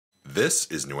This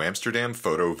is New Amsterdam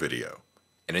Photo Video,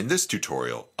 and in this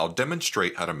tutorial I'll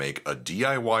demonstrate how to make a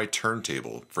DIY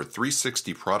turntable for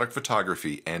 360 product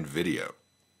photography and video.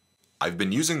 I've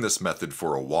been using this method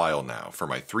for a while now for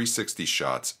my 360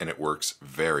 shots and it works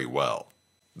very well.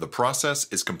 The process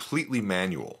is completely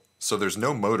manual, so there's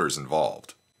no motors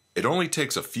involved. It only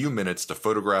takes a few minutes to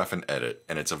photograph and edit,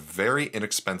 and it's a very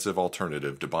inexpensive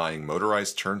alternative to buying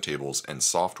motorized turntables and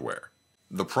software.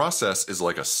 The process is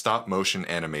like a stop-motion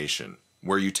animation,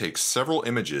 where you take several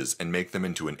images and make them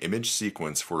into an image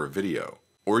sequence for a video,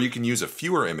 or you can use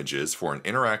fewer images for an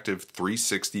interactive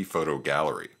 360 photo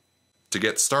gallery. To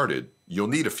get started, you'll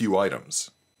need a few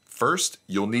items. First,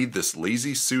 you'll need this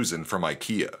Lazy Susan from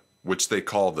IKEA, which they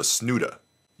call the Snuda.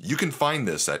 You can find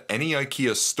this at any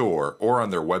IKEA store or on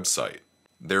their website.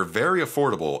 They're very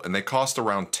affordable and they cost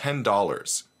around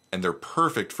 $10, and they're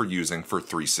perfect for using for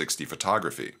 360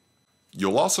 photography.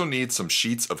 You'll also need some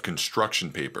sheets of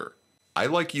construction paper. I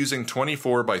like using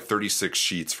 24 by 36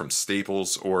 sheets from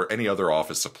Staples or any other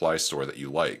office supply store that you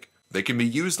like. They can be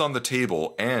used on the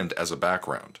table and as a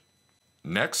background.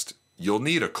 Next, you'll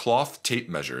need a cloth tape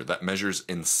measure that measures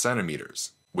in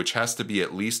centimeters, which has to be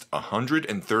at least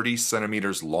 130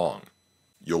 centimeters long.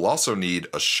 You'll also need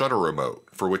a shutter remote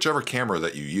for whichever camera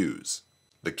that you use.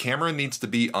 The camera needs to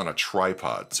be on a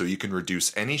tripod so you can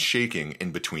reduce any shaking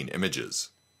in between images.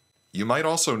 You might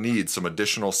also need some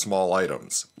additional small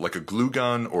items, like a glue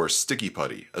gun or sticky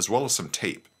putty, as well as some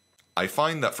tape. I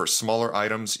find that for smaller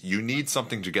items, you need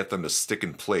something to get them to stick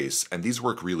in place, and these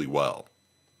work really well.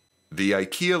 The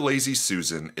IKEA Lazy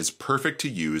Susan is perfect to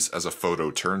use as a photo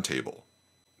turntable.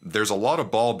 There's a lot of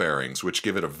ball bearings which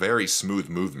give it a very smooth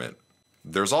movement.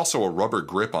 There's also a rubber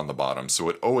grip on the bottom so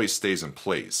it always stays in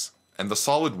place, and the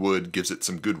solid wood gives it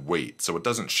some good weight so it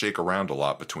doesn't shake around a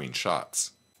lot between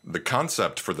shots. The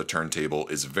concept for the turntable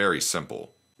is very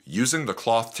simple. Using the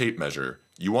cloth tape measure,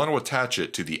 you want to attach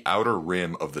it to the outer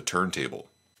rim of the turntable.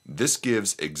 This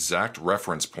gives exact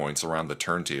reference points around the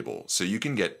turntable so you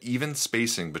can get even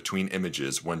spacing between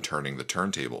images when turning the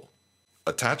turntable.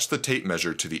 Attach the tape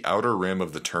measure to the outer rim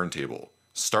of the turntable,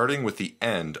 starting with the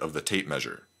end of the tape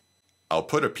measure. I'll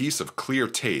put a piece of clear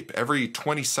tape every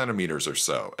 20 centimeters or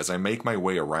so as I make my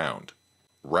way around.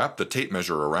 Wrap the tape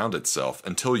measure around itself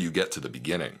until you get to the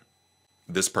beginning.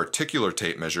 This particular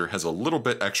tape measure has a little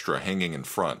bit extra hanging in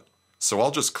front, so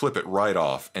I'll just clip it right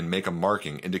off and make a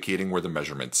marking indicating where the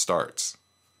measurement starts.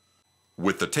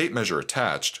 With the tape measure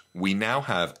attached, we now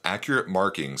have accurate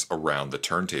markings around the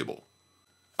turntable.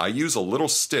 I use a little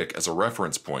stick as a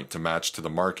reference point to match to the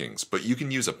markings, but you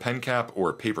can use a pen cap or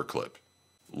a paper clip.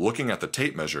 Looking at the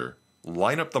tape measure,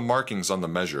 line up the markings on the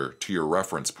measure to your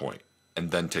reference point, and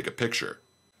then take a picture.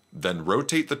 Then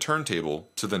rotate the turntable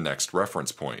to the next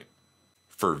reference point.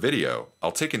 For video,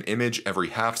 I'll take an image every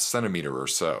half centimeter or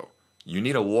so. You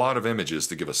need a lot of images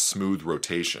to give a smooth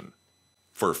rotation.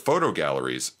 For photo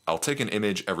galleries, I'll take an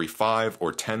image every 5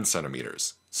 or 10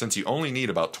 centimeters, since you only need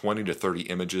about 20 to 30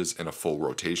 images in a full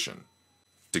rotation.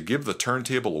 To give the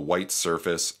turntable a white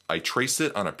surface, I trace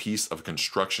it on a piece of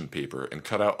construction paper and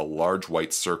cut out a large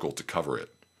white circle to cover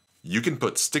it. You can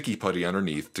put sticky putty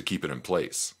underneath to keep it in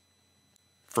place.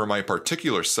 For my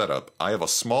particular setup, I have a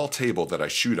small table that I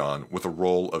shoot on with a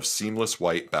roll of seamless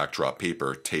white backdrop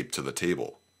paper taped to the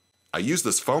table. I use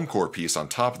this foam core piece on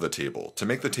top of the table to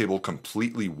make the table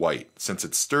completely white since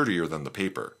it's sturdier than the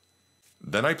paper.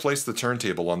 Then I place the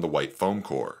turntable on the white foam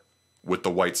core, with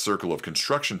the white circle of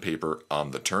construction paper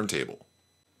on the turntable.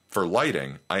 For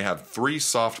lighting, I have 3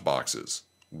 soft boxes,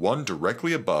 one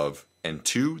directly above and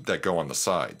 2 that go on the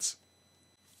sides.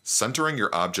 Centering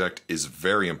your object is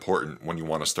very important when you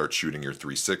want to start shooting your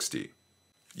 360.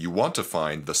 You want to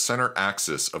find the center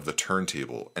axis of the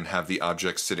turntable and have the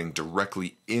object sitting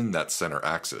directly in that center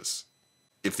axis.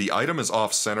 If the item is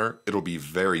off-center, it'll be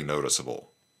very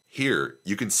noticeable. Here,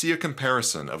 you can see a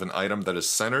comparison of an item that is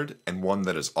centered and one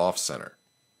that is off-center.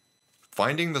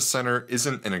 Finding the center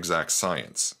isn't an exact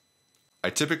science. I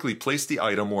typically place the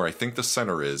item where I think the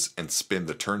center is and spin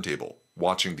the turntable,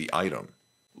 watching the item.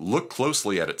 Look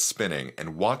closely at it spinning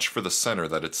and watch for the center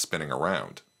that it's spinning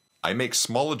around. I make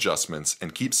small adjustments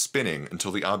and keep spinning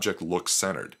until the object looks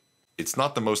centered. It's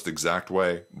not the most exact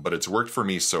way, but it's worked for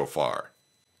me so far.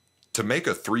 To make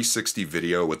a 360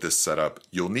 video with this setup,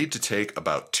 you'll need to take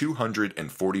about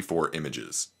 244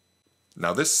 images.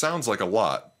 Now this sounds like a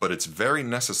lot, but it's very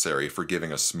necessary for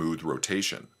giving a smooth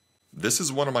rotation. This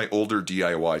is one of my older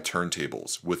DIY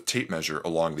turntables with tape measure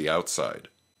along the outside.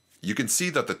 You can see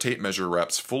that the tape measure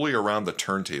wraps fully around the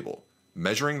turntable,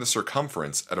 measuring the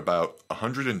circumference at about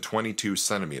 122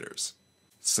 centimeters.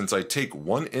 Since I take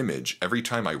one image every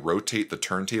time I rotate the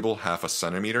turntable half a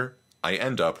centimeter, I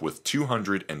end up with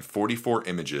 244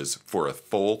 images for a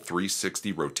full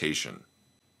 360 rotation.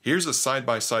 Here's a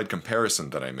side-by-side comparison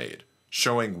that I made,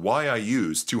 showing why I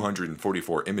use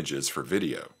 244 images for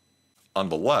video. On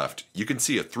the left, you can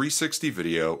see a 360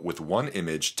 video with one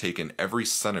image taken every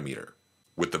centimeter,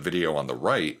 with the video on the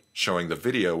right showing the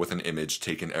video with an image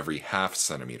taken every half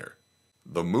centimeter.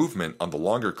 The movement on the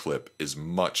longer clip is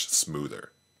much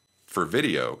smoother. For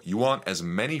video, you want as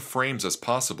many frames as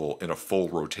possible in a full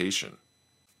rotation.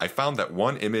 I found that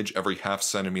one image every half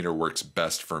centimeter works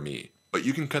best for me, but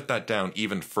you can cut that down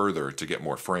even further to get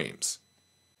more frames.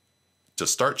 To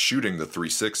start shooting the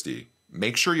 360,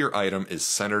 make sure your item is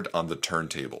centered on the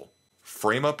turntable.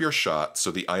 Frame up your shot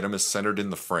so the item is centered in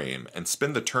the frame and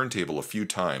spin the turntable a few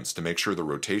times to make sure the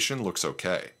rotation looks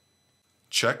okay.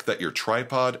 Check that your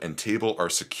tripod and table are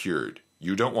secured.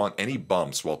 You don't want any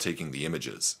bumps while taking the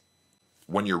images.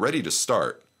 When you're ready to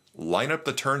start, line up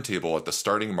the turntable at the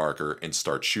starting marker and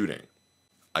start shooting.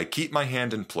 I keep my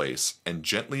hand in place and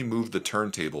gently move the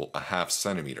turntable a half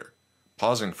centimeter,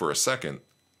 pausing for a second,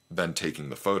 then taking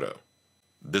the photo.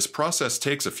 This process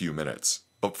takes a few minutes,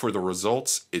 but for the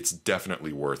results, it's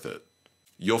definitely worth it.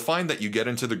 You'll find that you get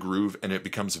into the groove and it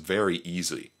becomes very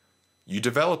easy. You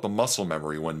develop a muscle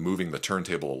memory when moving the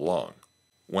turntable along.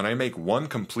 When I make one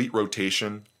complete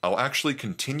rotation, I'll actually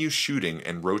continue shooting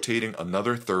and rotating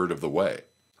another third of the way.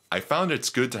 I found it's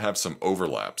good to have some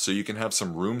overlap so you can have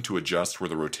some room to adjust where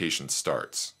the rotation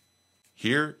starts.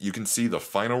 Here, you can see the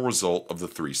final result of the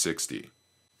 360.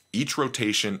 Each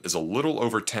rotation is a little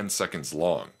over 10 seconds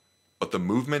long, but the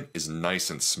movement is nice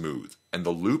and smooth, and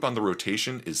the loop on the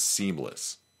rotation is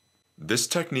seamless. This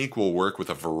technique will work with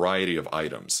a variety of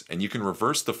items, and you can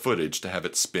reverse the footage to have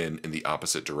it spin in the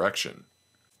opposite direction.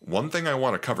 One thing I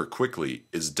want to cover quickly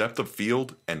is depth of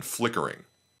field and flickering.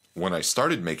 When I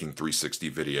started making 360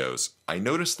 videos, I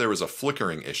noticed there was a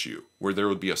flickering issue where there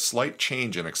would be a slight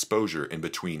change in exposure in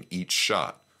between each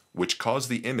shot, which caused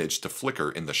the image to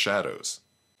flicker in the shadows.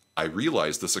 I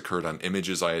realized this occurred on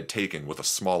images I had taken with a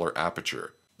smaller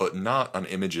aperture, but not on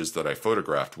images that I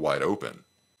photographed wide open.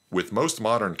 With most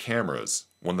modern cameras,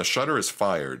 when the shutter is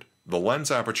fired, the lens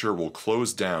aperture will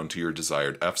close down to your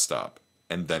desired f-stop,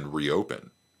 and then reopen.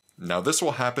 Now this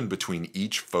will happen between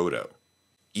each photo.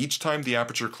 Each time the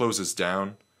aperture closes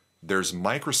down, there's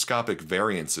microscopic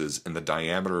variances in the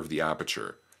diameter of the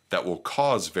aperture that will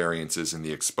cause variances in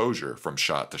the exposure from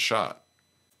shot to shot.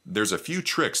 There's a few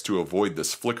tricks to avoid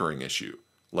this flickering issue,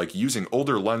 like using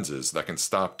older lenses that can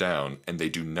stop down and they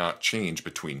do not change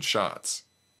between shots.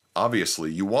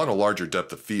 Obviously, you want a larger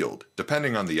depth of field,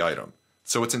 depending on the item,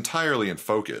 so it's entirely in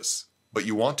focus, but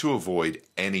you want to avoid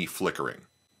any flickering.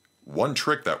 One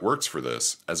trick that works for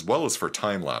this, as well as for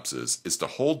time lapses, is to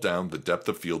hold down the depth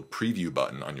of field preview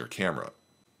button on your camera.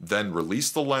 Then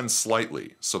release the lens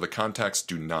slightly so the contacts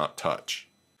do not touch.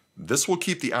 This will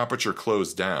keep the aperture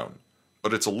closed down,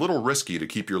 but it's a little risky to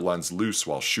keep your lens loose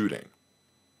while shooting.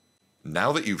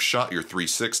 Now that you've shot your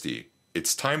 360,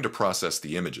 it's time to process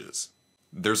the images.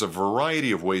 There's a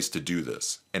variety of ways to do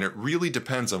this, and it really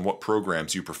depends on what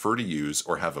programs you prefer to use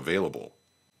or have available.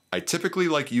 I typically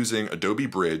like using Adobe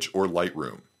Bridge or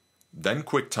Lightroom, then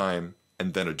QuickTime,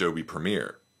 and then Adobe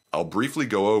Premiere. I'll briefly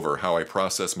go over how I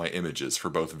process my images for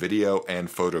both video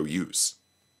and photo use.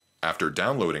 After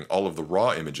downloading all of the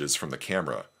raw images from the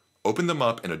camera, open them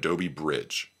up in Adobe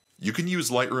Bridge. You can use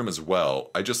Lightroom as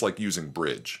well, I just like using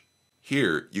Bridge.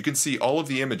 Here, you can see all of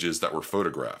the images that were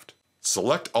photographed.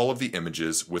 Select all of the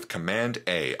images with Command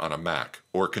A on a Mac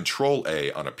or Control A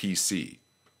on a PC,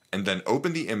 and then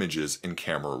open the images in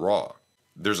Camera Raw.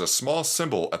 There's a small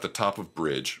symbol at the top of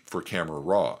Bridge for Camera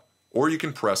Raw, or you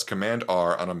can press Command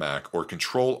R on a Mac or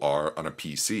Control R on a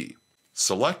PC.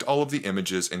 Select all of the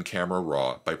images in Camera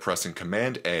Raw by pressing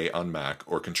Command A on Mac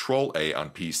or Control A on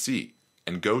PC,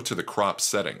 and go to the crop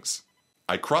settings.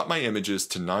 I crop my images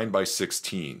to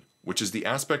 9:16, which is the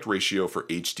aspect ratio for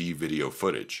HD video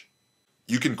footage.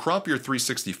 You can crop your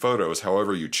 360 photos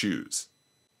however you choose.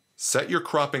 Set your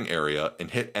cropping area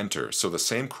and hit enter so the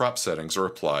same crop settings are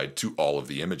applied to all of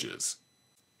the images.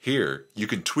 Here, you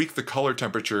can tweak the color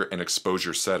temperature and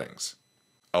exposure settings.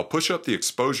 I'll push up the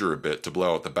exposure a bit to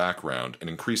blow out the background and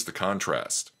increase the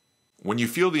contrast. When you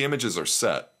feel the images are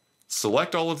set,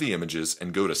 select all of the images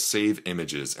and go to Save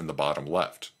Images in the bottom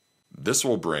left. This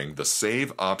will bring the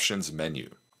Save Options menu.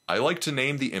 I like to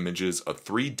name the images a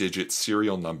 3-digit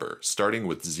serial number starting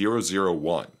with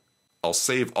 001. I'll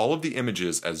save all of the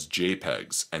images as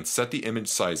JPEGs and set the image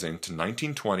sizing to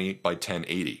 1920 by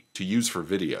 1080 to use for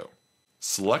video.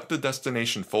 Select the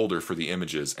destination folder for the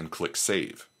images and click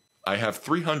Save. I have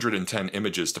 310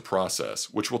 images to process,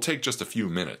 which will take just a few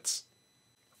minutes.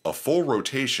 A full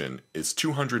rotation is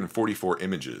 244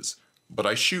 images, but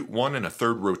I shoot 1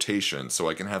 1/3 rotation so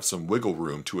I can have some wiggle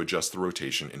room to adjust the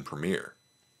rotation in Premiere.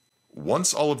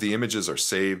 Once all of the images are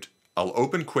saved, I'll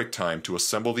open QuickTime to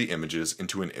assemble the images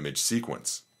into an image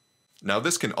sequence. Now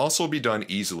this can also be done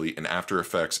easily in After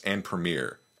Effects and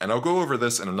Premiere, and I'll go over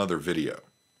this in another video.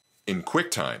 In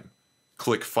QuickTime,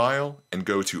 click File and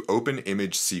go to Open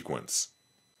Image Sequence.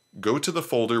 Go to the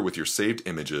folder with your saved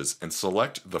images and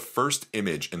select the first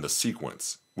image in the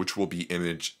sequence, which will be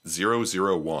image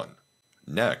 001.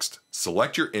 Next,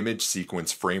 select your image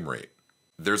sequence frame rate.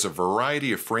 There's a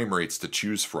variety of frame rates to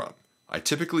choose from. I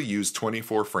typically use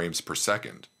 24 frames per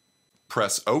second.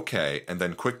 Press OK and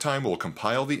then QuickTime will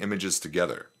compile the images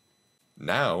together.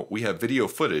 Now we have video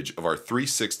footage of our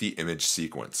 360 image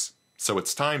sequence, so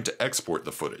it's time to export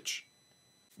the footage.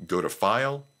 Go to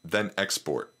File, then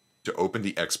Export to open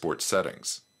the export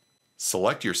settings.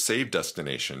 Select your save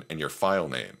destination and your file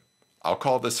name. I'll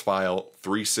call this file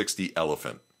 360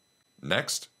 Elephant.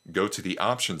 Next, go to the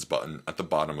Options button at the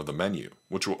bottom of the menu,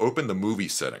 which will open the movie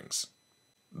settings.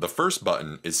 The first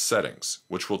button is Settings,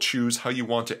 which will choose how you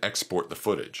want to export the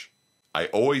footage. I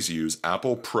always use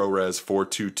Apple ProRes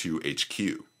 422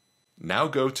 HQ. Now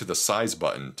go to the Size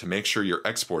button to make sure you're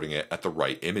exporting it at the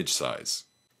right image size.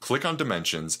 Click on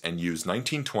Dimensions and use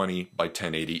 1920 by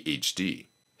 1080 HD.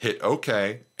 Hit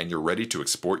OK and you're ready to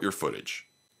export your footage.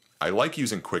 I like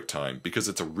using QuickTime because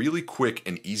it's a really quick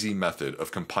and easy method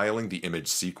of compiling the image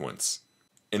sequence.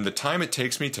 In the time it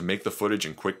takes me to make the footage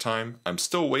in QuickTime, I'm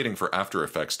still waiting for After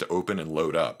Effects to open and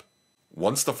load up.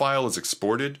 Once the file is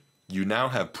exported, you now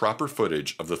have proper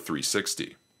footage of the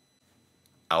 360.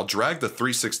 I'll drag the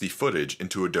 360 footage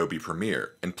into Adobe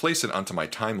Premiere and place it onto my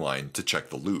timeline to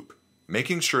check the loop,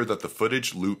 making sure that the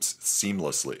footage loops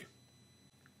seamlessly.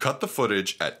 Cut the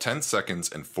footage at 10 seconds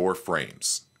and 4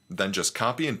 frames. Then just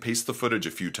copy and paste the footage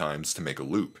a few times to make a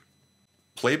loop.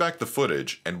 Play back the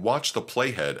footage and watch the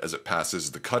playhead as it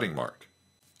passes the cutting mark.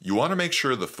 You want to make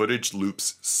sure the footage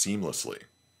loops seamlessly.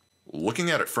 Looking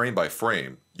at it frame by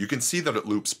frame, you can see that it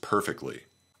loops perfectly.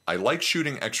 I like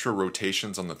shooting extra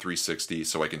rotations on the 360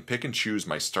 so I can pick and choose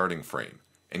my starting frame,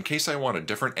 in case I want a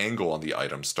different angle on the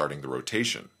item starting the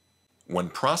rotation. When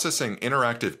processing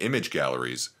interactive image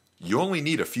galleries, you only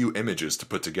need a few images to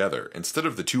put together instead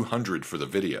of the 200 for the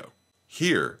video.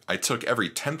 Here, I took every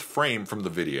 10th frame from the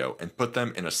video and put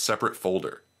them in a separate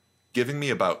folder, giving me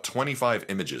about 25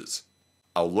 images.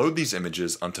 I'll load these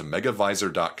images onto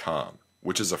Megavisor.com,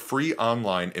 which is a free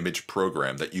online image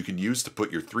program that you can use to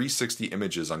put your 360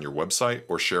 images on your website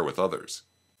or share with others.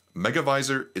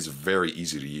 Megavisor is very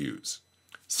easy to use.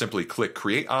 Simply click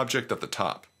Create Object at the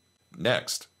top.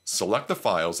 Next, select the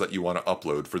files that you want to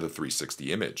upload for the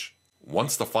 360 image.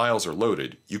 Once the files are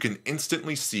loaded, you can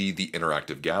instantly see the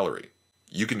interactive gallery.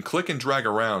 You can click and drag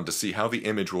around to see how the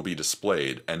image will be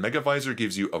displayed, and Megavisor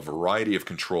gives you a variety of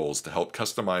controls to help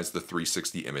customize the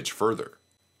 360 image further.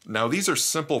 Now these are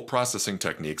simple processing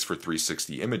techniques for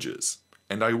 360 images,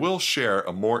 and I will share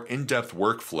a more in-depth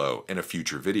workflow in a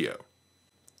future video.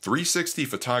 360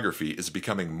 photography is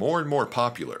becoming more and more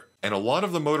popular, and a lot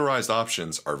of the motorized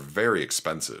options are very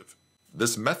expensive.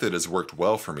 This method has worked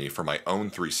well for me for my own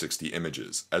 360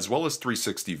 images, as well as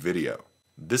 360 video.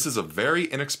 This is a very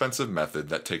inexpensive method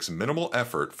that takes minimal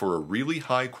effort for a really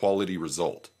high quality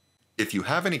result. If you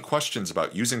have any questions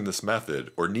about using this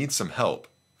method or need some help,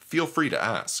 feel free to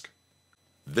ask.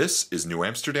 This is New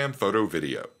Amsterdam Photo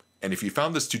Video, and if you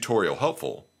found this tutorial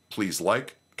helpful, please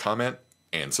like, comment,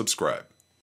 and subscribe.